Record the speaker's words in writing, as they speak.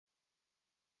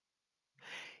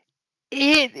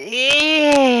It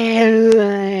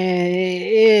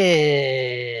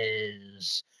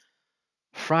is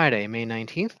Friday, May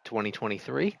 19th,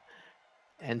 2023.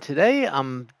 And today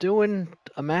I'm doing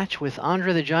a match with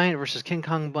Andre the Giant versus King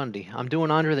Kong Bundy. I'm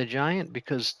doing Andre the Giant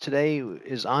because today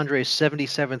is Andre's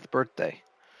 77th birthday.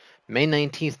 May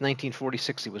 19th,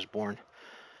 1946 he was born.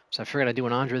 So I figured I'd do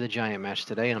an Andre the Giant match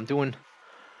today, and I'm doing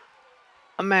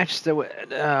a match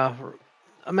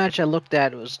a match I looked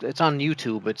at. It's on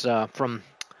YouTube. It's from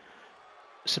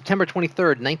September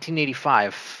 23rd,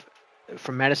 1985,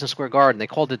 from Madison Square Garden. They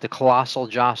called it the Colossal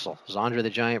Jostle. It was Andre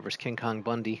the Giant versus King Kong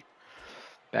Bundy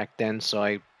back then. So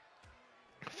I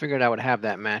figured I would have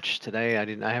that match today. I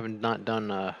haven't not done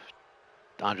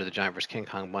Andre the Giant versus King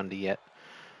Kong Bundy yet.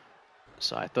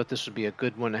 So I thought this would be a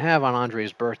good one to have on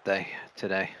Andre's birthday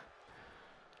today.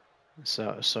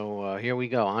 So here we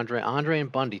go. Andre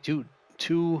and Bundy,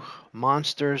 two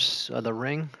monsters of the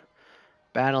ring,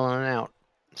 battling it out.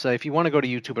 So if you want to go to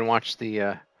YouTube and watch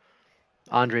the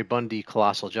Andre Bundy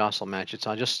Colossal Jostle match, it's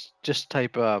on just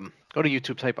type go to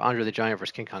YouTube, type Andre the Giant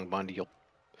versus King Kong Bundy. You'll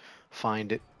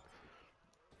find it.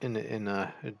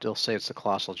 It'll say it's the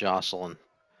Colossal Jostle, and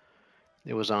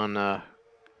it was on I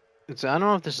don't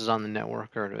know if this is on the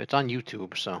network or it's on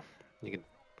YouTube, so you can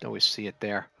always see it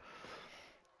there.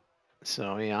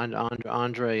 So yeah,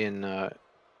 Andre and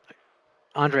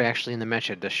Andre actually in the match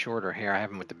had the shorter hair. I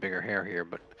have him with the bigger hair here,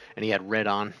 and he had red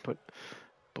on,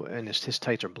 and his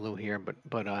tights are blue here,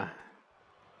 but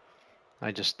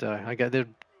I just I got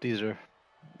these are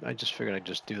I just figured I'd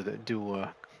just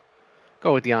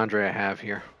go with the Andre I have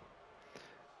here.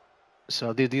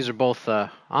 So these are both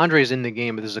Andre's in the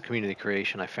game, but this is a community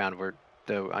creation I found where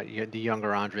the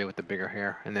younger Andre with the bigger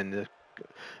hair, and then the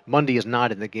Bundy is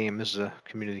not in the game. This is a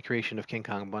community creation of King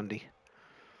Kong Bundy.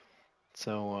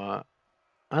 So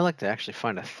I like to actually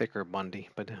find a thicker Bundy,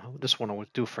 but this one will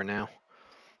do for now.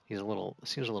 Seems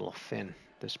a little thin,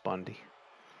 this Bundy.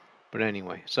 But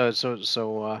anyway, so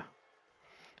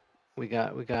we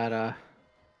got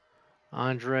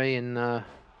Andre and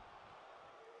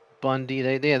Bundy.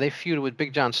 They feuded with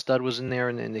Big John Studd was in there,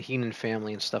 and the Heenan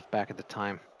family and stuff back at the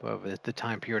time. At the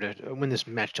time period when this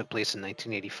match took place in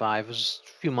 1985, it was a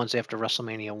few months after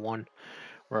WrestleMania 1,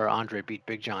 where Andre beat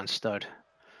Big John Studd.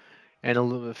 And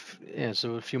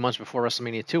so a few months before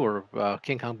WrestleMania 2, where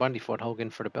King Kong Bundy fought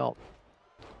Hogan for the belt.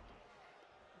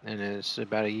 And it's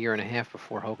about a year and a half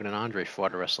before Hogan and Andre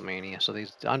fought at WrestleMania. So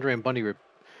these Andre and Bundy were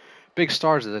big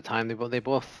stars at the time. They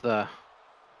both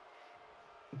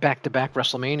back-to-back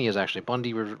WrestleManias, actually.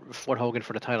 Bundy fought Hogan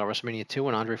for the title at WrestleMania 2,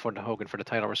 and Andre fought Hogan for the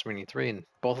title at WrestleMania 3, and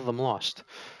both of them lost.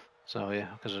 So yeah,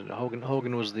 because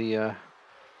Hogan was the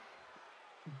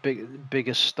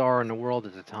biggest star in the world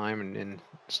at the time, and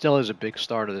still is a big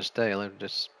star to this day.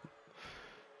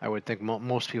 I would think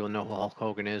most people know who Hulk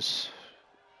Hogan is,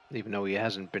 even though he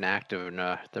hasn't been active in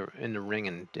the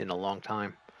ring in a long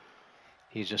time.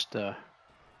 He's just a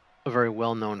very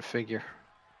well-known figure.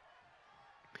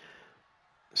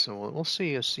 So we'll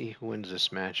see who wins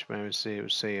this match. I would say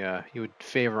you would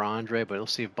favor Andre, but we'll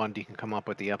see if Bundy can come up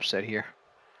with the upset here.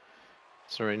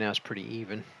 So right now it's pretty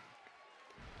even.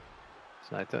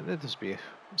 So I thought this would be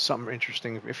something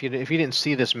interesting. If you didn't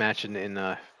see this match in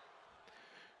the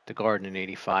Garden in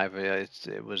 '85,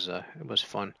 it was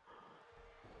fun.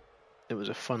 It was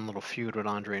a fun little feud with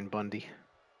Andre and Bundy.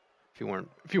 If you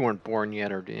weren't born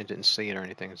yet or didn't see it or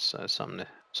anything, it's something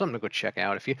to go check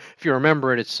out. If you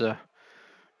remember it, it's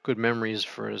good memories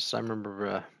for us. I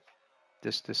remember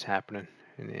this happening,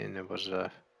 and it was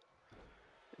a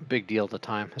big deal at the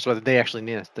time. That's why they actually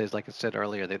named it. Like I said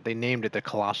earlier, they named it the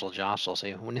Colossal Jostle.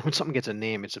 So when something gets a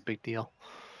name, it's a big deal,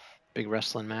 big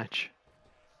wrestling match.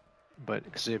 But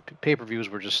because the pay-per-views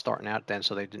were just starting out then,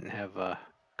 so they didn't have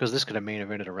because this could have main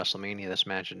evented a WrestleMania, this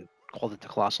match, and called it the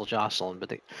Colossal Jostle,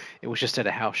 but it was just at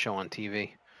a house show on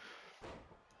TV.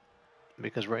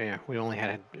 Because we only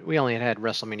had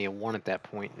WrestleMania 1 at that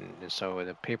point, and so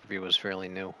the pay-per-view was fairly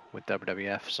new with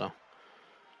WWF. So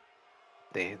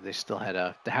they still had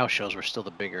the house shows were still the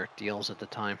bigger deals at the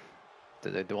time.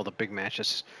 All the big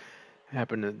matches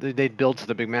happened. They'd build to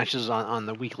the big matches on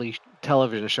the weekly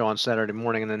television show on Saturday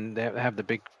morning, and then they have the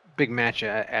big match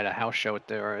at a house show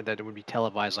that would be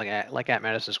televised like at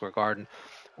Madison Square Garden,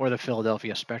 or the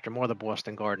Philadelphia Spectrum, or the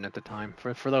Boston Garden at the time.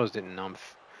 For those didn't know, I'm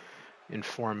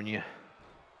informing you.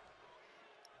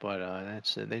 But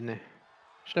that's it. They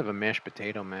should have a mashed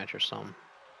potato match or something.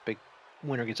 Big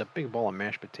winner gets a big bowl of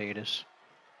mashed potatoes.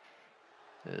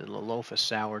 A loaf of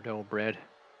sourdough bread.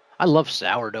 I love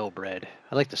sourdough bread.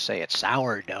 I like to say it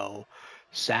sourdough,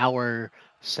 sourdough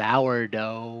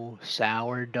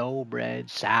bread,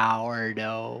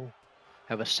 sourdough.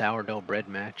 Have a sourdough bread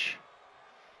match.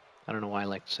 I don't know why I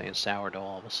like saying sourdough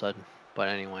all of a sudden. But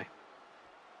anyway.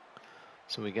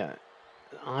 So we got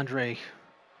Andre.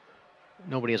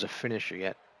 Nobody has a finisher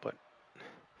yet, but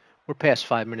we're past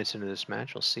 5 minutes into this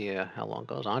match. We'll see how long it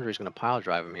goes. Andre's going to pile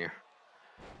drive him here.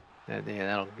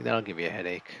 Yeah, that'll give you a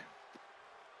headache.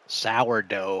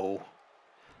 Sourdough.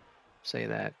 Say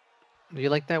that. Do you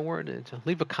like that word?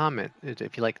 Leave a comment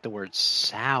if you like the word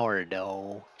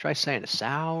sourdough. Try saying it.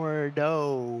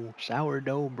 Sourdough.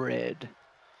 Sourdough bread.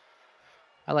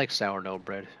 I like sourdough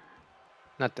bread.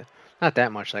 Not that not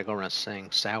that much. I go around saying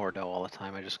sourdough all the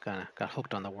time. I just kind of got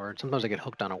hooked on the word. Sometimes I get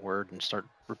hooked on a word and start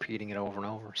repeating it over and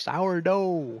over.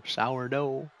 Sourdough.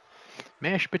 Sourdough.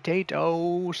 Mashed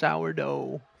potato.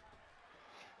 Sourdough.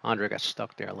 Andre got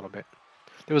stuck there a little bit.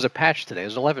 There was a patch today.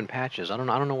 There's 11 patches. I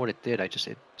don't know what it did.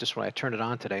 Just when I turned it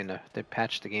on today and they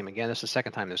patched the game again. That's the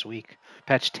second time this week.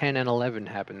 Patch 10 and 11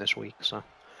 happened this week, so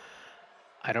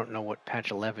I don't know what patch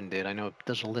 11 did. I know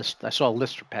there's a list. I saw a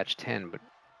list for patch 10, but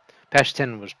patch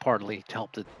 10 was partly to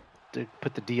help to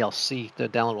put the DLC, the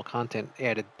downloadable content,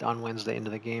 added on Wednesday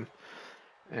into the game,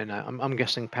 and I'm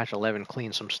guessing patch 11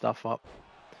 cleaned some stuff up.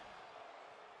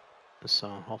 So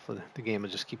hopefully the game will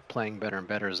just keep playing better and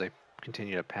better as they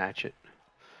continue to patch it.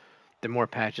 The more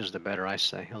patches, the better, I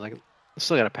say. I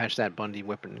still got to patch that Bundy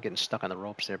whipping, getting stuck on the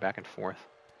ropes there, back and forth.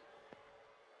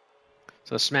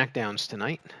 So SmackDown's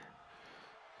tonight.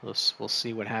 We'll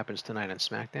see what happens tonight on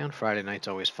SmackDown. Friday night's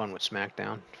always fun with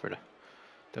SmackDown for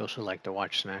those who like to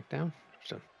watch SmackDown.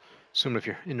 So, assume if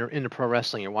you're into pro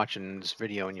wrestling, you're watching this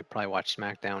video, and you probably watch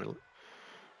SmackDown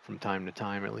from time to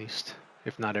time at least,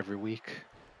 if not every week.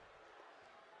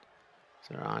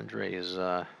 So Andre is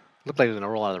looked like he was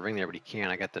gonna roll out of the ring there, but he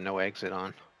can't. I got the no exit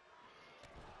on.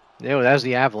 No, that's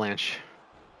the avalanche.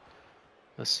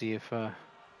 Let's see if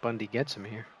Bundy gets him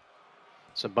here.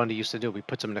 So Bundy used to do. He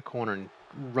puts him in the corner and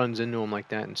runs into him like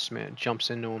that and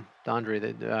jumps into him. Bundy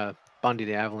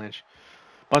the avalanche.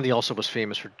 Bundy also was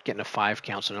famous for getting a 5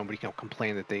 count, so nobody can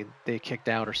complain that they kicked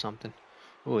out or something.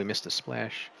 Oh, he missed a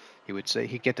splash. He would say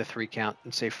he'd get the 3 count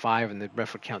and say 5, and the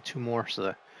ref would count 2 more.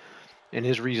 So and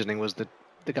his reasoning was that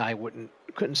the guy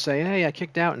couldn't say, "Hey, I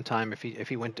kicked out in time." If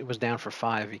he was down for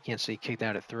 5, he can't say he kicked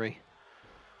out at 3.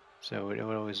 So it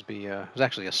would always be it was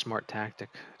actually a smart tactic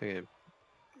to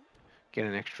get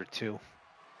an extra 2.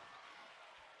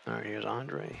 All right, here's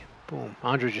Andre. Boom.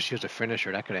 Andre just used a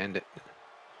finisher. That could end it.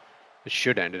 It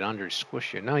should end it. Andre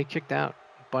squished you. No, he kicked out.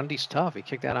 Bundy's tough. He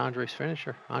kicked out Andre's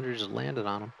finisher. Andre just landed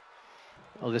on him.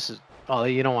 Oh,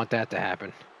 you don't want that to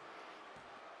happen.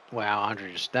 Wow,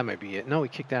 Andre that might be it. No, he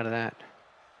kicked out of that.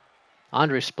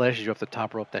 Andre splashes you off the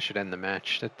top rope. That should end the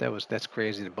match. That's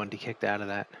crazy that Bundy kicked out of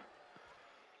that.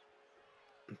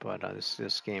 But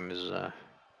this game is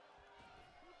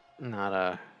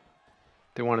not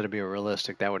they wanted to be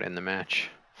realistic. That would end the match.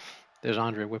 There's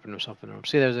Andre whipping himself in the rope.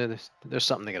 See, there's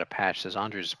something to get a patch. There's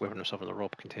Andre's whipping himself in the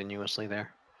rope continuously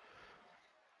there.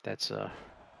 That's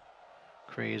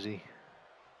crazy.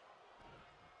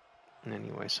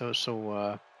 Anyway,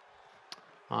 so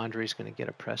Andre's gonna get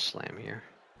a press slam here.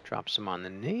 Drops him on the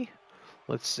knee.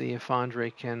 Let's see if Andre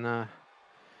can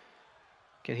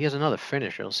he has another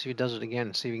finisher. Let's see if he does it again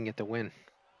and see if he can get the win.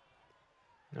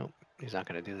 Nope, he's not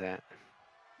gonna do that.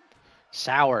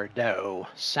 Sourdough.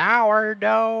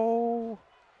 Sourdough.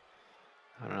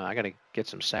 I don't know. I gotta get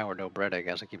some sourdough bread, I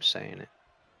guess. I keep saying it.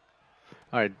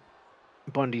 Alright,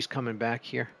 Bundy's coming back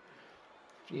here.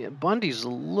 Yeah, Bundy's a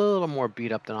little more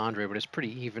beat up than Andre, but it's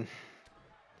pretty even.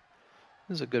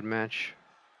 This is a good match.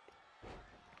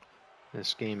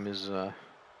 This game is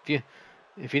if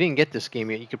you didn't get this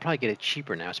game yet, you could probably get it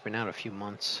cheaper now. It's been out a few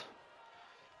months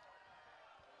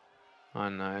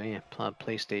on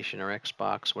PlayStation or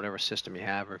Xbox, whatever system you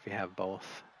have, or if you have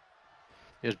both.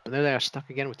 There they are, stuck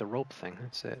again with the rope thing.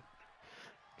 That's it.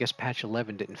 I guess patch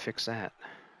 11 didn't fix that.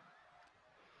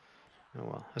 Oh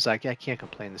well. I can't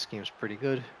complain. This game's pretty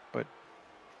good, but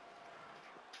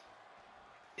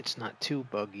it's not too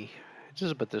buggy.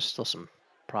 But there's still some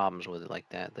problems with it like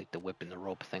that, like the whip and the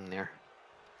rope thing there.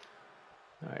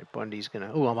 All right, Bundy's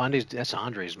gonna. Oh, that's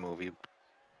Andre's move. You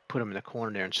put him in the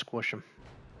corner there and squish him.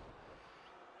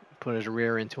 Put his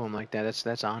rear into him like that.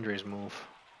 That's Andre's move.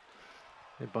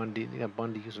 You got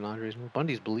Bundy using Andre's move.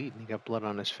 Bundy's bleeding. He got blood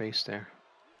on his face there.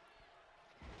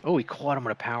 Oh, he caught him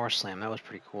with a power slam. That was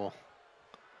pretty cool.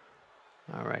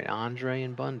 All right, Andre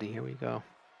and Bundy. Here we go.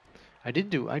 I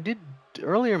did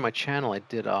earlier in my channel. I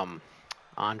did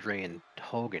Andre and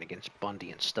Hogan against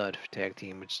Bundy and Stud tag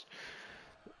team,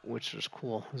 which was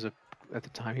cool. It was at the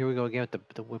time. Here we go again with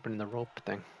the whipping the rope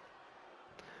thing.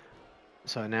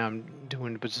 So now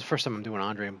but it's the first time I'm doing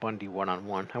Andre and Bundy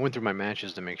one-on-one. I went through my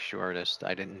matches to make sure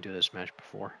I didn't do this match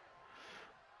before.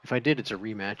 If I did, it's a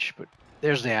rematch, but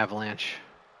there's the avalanche.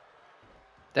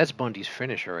 That's Bundy's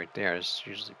finisher right there. It's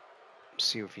usually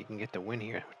see if he can get the win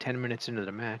here. 10 minutes into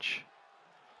the match.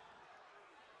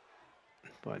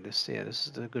 But this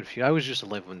is a good feud. I was used to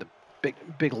live when the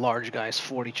big large guys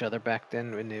fought each other back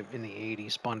then in the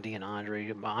 80s. Bundy and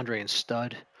Andre and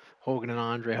Stud, Hogan and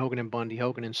Andre, Hogan and Bundy,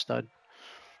 Hogan and Stud.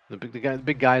 The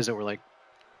big guys that were like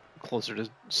closer to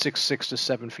 6'6" to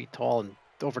 7 feet tall and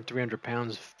over 300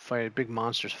 pounds, big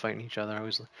monsters fighting each other. I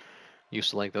always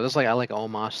used to like those. That's like I like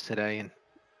Omos today and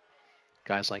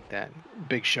guys like that.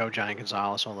 Big Show, Giant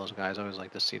Gonzalez, all those guys. I always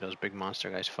like to see those big monster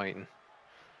guys fighting.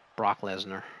 Brock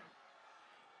Lesnar.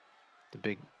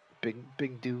 The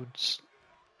big dudes.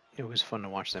 It was fun to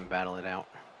watch them battle it out.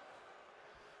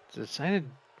 So decided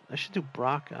I should do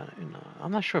Brock.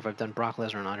 I'm not sure if I've done Brock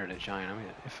Lesnar and Andre the Giant. I mean,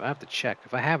 if I have to check.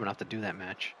 If I haven't, I have to do that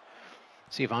match.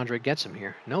 See if Andre gets him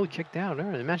here. No, he kicked out. All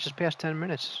right, the match is past 10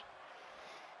 minutes.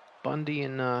 Bundy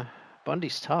and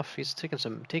Bundy's tough. He's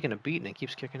taking a beat and he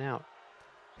keeps kicking out.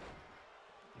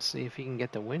 Let's see if he can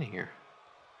get the win here.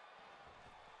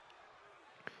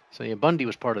 So yeah, Bundy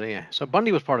was part of the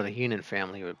Heenan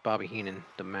family. With Bobby Heenan,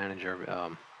 the manager,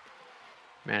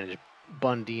 managed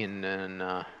Bundy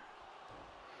and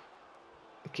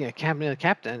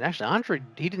Captain. Actually, Andre,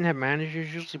 he didn't have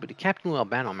managers usually, but Captain Lou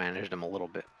Albano managed him a little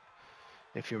bit.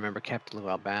 If you remember Captain Lou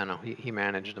Albano, he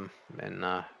managed him,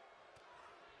 and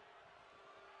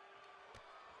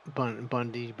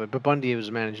Bundy, but Bundy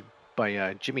was managed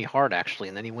by Jimmy Hart actually,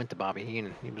 and then he went to Bobby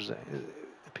Heenan. He was I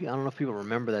don't know if people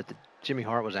remember that Jimmy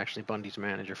Hart was actually Bundy's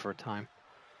manager for a time.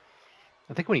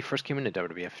 I think when he first came into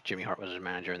WWF, Jimmy Hart was his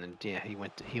manager, and then yeah, he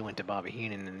went to Bobby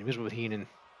Heenan, and he was with Heenan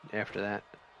after that.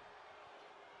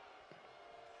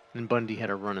 And Bundy had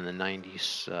a run in the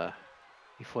 90s.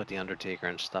 He fought The Undertaker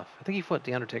and stuff. I think he fought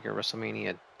The Undertaker at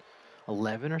WrestleMania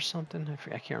 11 or something.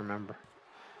 I can't remember.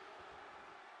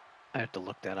 I have to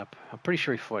look that up. I'm pretty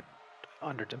sure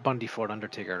Bundy fought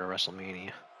Undertaker at a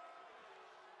WrestleMania.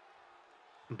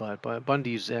 But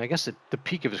Bundy's, I guess, the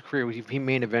peak of his career, he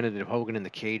main evented Hogan in the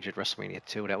cage at WrestleMania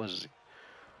 2. That was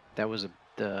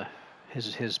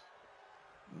his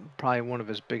probably one of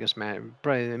his biggest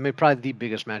probably the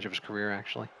biggest match of his career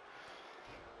actually.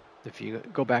 If you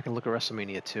go back and look at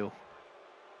WrestleMania 2,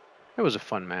 it was a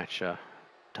fun match.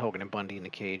 Hogan and Bundy in the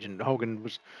cage, and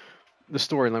the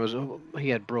storyline was he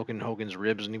had broken Hogan's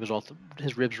ribs, and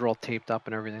his ribs were all taped up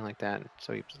and everything like that.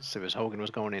 So Hogan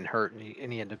was going in hurt,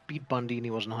 and he had to beat Bundy, and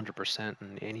he wasn't 100%,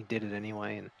 and he did it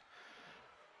anyway. And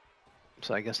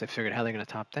so I guess they figured how they're going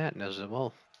to top that, and they said,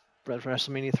 well,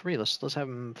 WrestleMania 3, let's have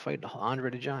him fight Andre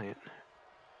the Giant.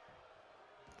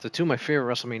 So two of my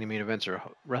favorite WrestleMania main events are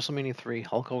WrestleMania 3,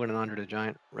 Hulk Hogan and Andre the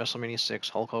Giant. WrestleMania 6,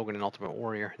 Hulk Hogan and Ultimate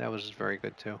Warrior. That was very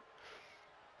good too.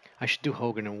 I should do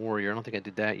Hogan and Warrior. I don't think I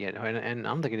did that yet, and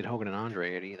I don't think I did Hogan and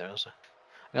Andre yet either. I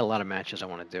got a lot of matches I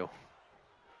want to do.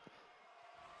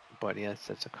 But yeah,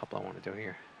 that's a couple I want to do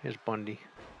here. Here's Bundy.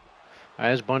 All right,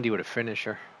 there's Bundy with a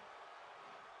finisher.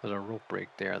 There's a rope break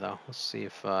there though. Let's see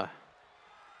if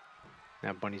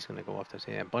now Bundy's gonna go off this.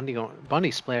 Yeah,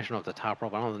 Bundy splashing off the top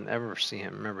rope. I don't ever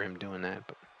remember him doing that,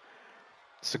 but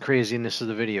it's the craziness of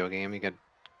the video game.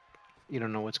 You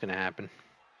don't know what's gonna happen.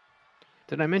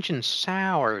 Did I mention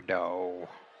sourdough?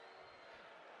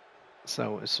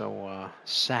 Sourdough.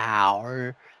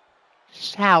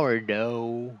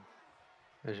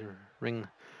 There's a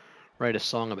write a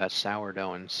song about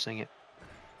sourdough and sing it.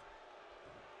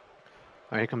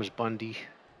 All right, here comes Bundy,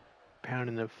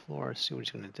 pounding the floor. Let's see what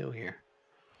he's gonna do here.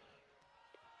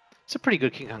 It's a pretty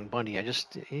good King Kong Bundy.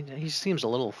 He seems a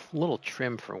little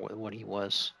trim for what he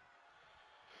was.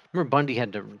 Remember Bundy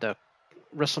had the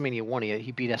WrestleMania 1.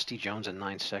 He beat SD Jones in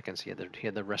 9 seconds. He had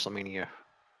the WrestleMania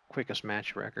quickest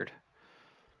match record.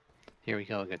 Here we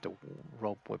go. Get the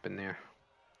rope whip in there.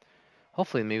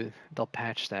 Hopefully maybe they'll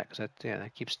patch that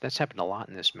because that's happened a lot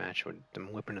in this match with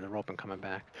them whipping in the rope and coming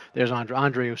back. There's Andre.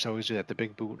 Andre used to always do that, the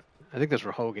big boot. I think that's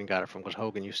where Hogan got it from because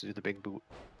Hogan used to do the big boot.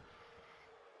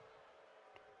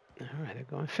 All right, they're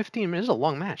going 15 minutes. This is a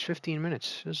long match. 15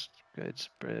 minutes. It's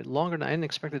longer than I didn't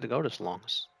expect it to go this long.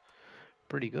 It's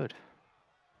pretty good.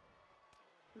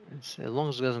 As long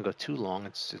as it doesn't go too long,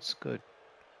 it's good.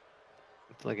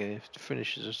 It's like if it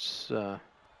finishes,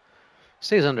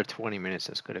 stays under 20 minutes,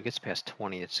 that's good. If it gets past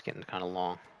 20, it's getting kind of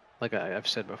long. Like I've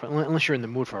said before, unless you're in the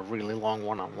mood for a really long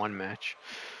one-on-one match,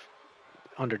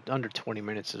 under 20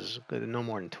 minutes is good. No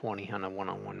more than 20 on a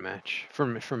one-on-one match for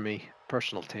me,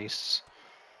 personal tastes.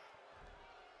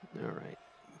 All right,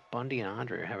 Bundy and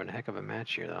Andre are having a heck of a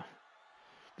match here, though.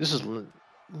 This is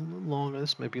longer.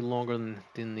 This might be longer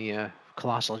than the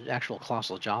actual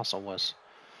Colossal Jostle was.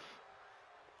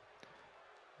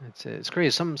 It's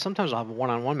crazy. Sometimes I'll have a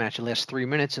one-on-one match that lasts 3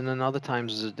 minutes, and then other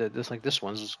times, just like this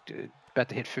one's about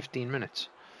to hit 15 minutes.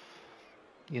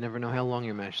 You never know how long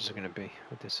your matches are going to be.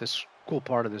 But this is cool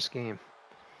part of this game.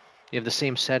 You have the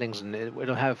same settings, and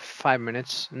it'll have 5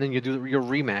 minutes, and then you'll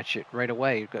rematch it right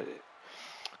away,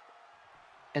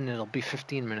 and it'll be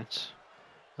 15 minutes.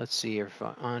 Let's see if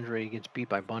Andre gets beat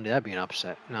by Bundy. That'd be an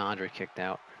upset. No, Andre kicked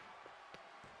out.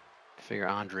 Figure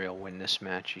Andre will win this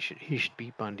match. He should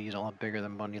beat Bundy. He's a lot bigger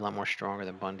than Bundy, a lot more stronger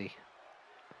than Bundy.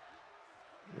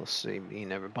 We'll see.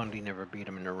 Bundy never beat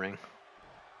him in the ring.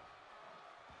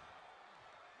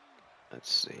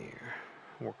 Let's see here.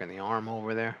 Working the arm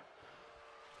over there.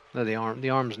 No, the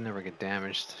arms never get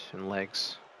damaged, and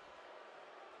legs.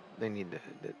 They need to,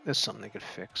 that's something they could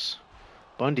fix.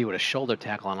 Bundy with a shoulder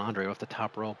tackle on Andre off the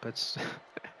top rope. That's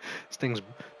it's things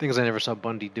I never saw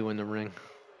Bundy do in the ring.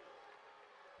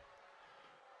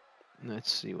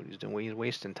 Let's see what he's doing. He's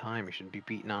wasting time. He should be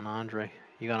beating on Andre.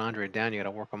 You got Andre down. You got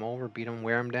to work him over, beat him,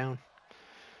 wear him down,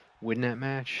 win that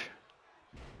match.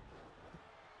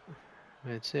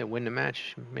 That's it. Win the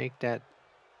match. Make that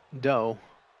dough.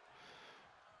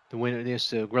 The winner.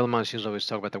 Gorilla Monsoons always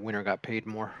talk about the winner got paid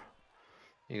more.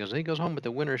 He goes home with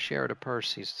the winner's share of the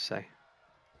purse. He used to say.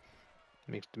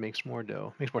 Makes more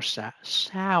dough. Makes more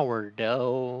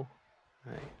sourdough.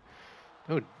 Right.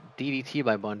 Oh, DDT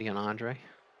by Bundy on Andre.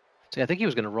 See, I think he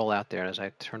was going to roll out there as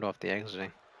I turned off the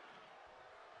exiting.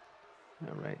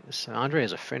 All right, so Andre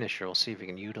has a finisher. We'll see if he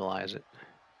can utilize it.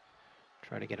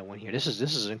 Try to get a win here. This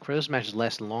is incredible. This match is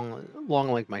lasting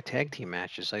long like my tag team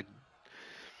matches. I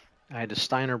had the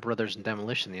Steiner Brothers and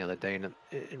Demolition the other day, and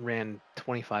it ran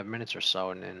 25 minutes or so,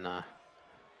 and then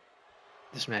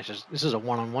this is a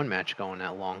one-on-one match going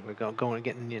that long. We're going and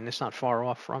getting, and it's not far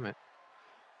off from it.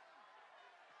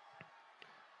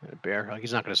 Bear hug.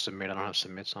 He's not going to submit. I don't have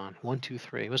submits on. 1, 2,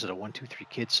 3. Was it a 1, 2, 3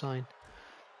 kid sign?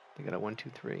 They got a 1, 2,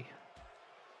 3.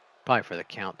 Probably for the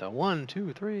count though. 1,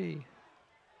 2, 3.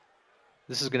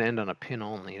 This is going to end on a pin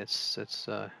only. It's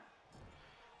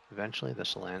eventually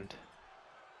this will end.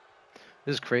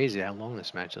 This is crazy how long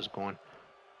this match is going.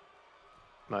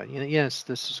 But yes,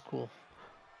 this is cool.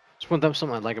 It's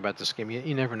something I like about this game.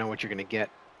 You never know what you're going to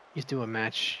get. You do a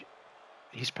match.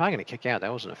 He's probably going to kick out.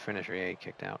 That wasn't a finisher. Yeah, he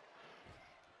kicked out.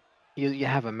 You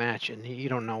have a match and you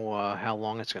don't know how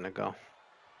long it's going to go.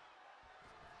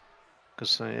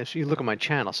 Because if you look at my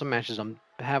channel, some matches I'm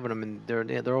having them and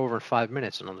they're over in 5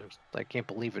 minutes, and I can't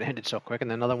believe it ended so quick. And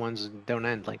then other ones don't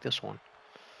end like this one.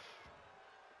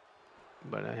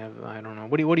 But I don't know.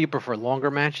 What do you prefer? Longer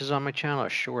matches on my channel or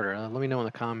shorter? Let me know in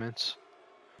the comments.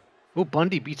 Oh,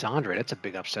 Bundy beats Andre. That's a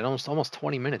big upset. Almost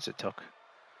 20 minutes it took.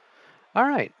 All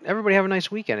right, everybody have a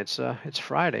nice weekend. It's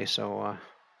Friday, so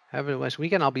have a nice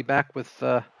weekend. I'll be back with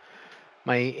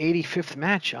my 85th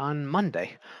match on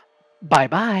Monday.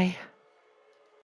 Bye-bye.